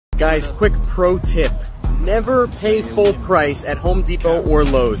Guys, quick pro tip. Never pay full price at Home Depot or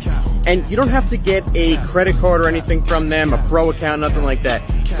Lowe's. And you don't have to get a credit card or anything from them, a pro account, nothing like that.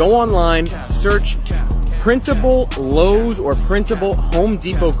 Go online, search printable Lowe's or printable Home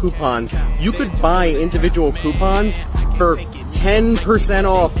Depot coupons. You could buy individual coupons for 10%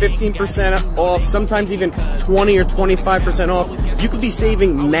 off, 15% off, sometimes even 20 or 25% off. You could be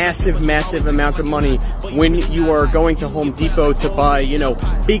saving massive, massive amounts of money when you are going to Home Depot to buy, you know,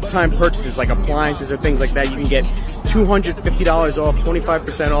 big time purchases like appliances or things like that. You can get $250 off,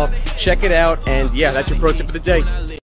 25% off. Check it out, and yeah, that's your pro tip of the day.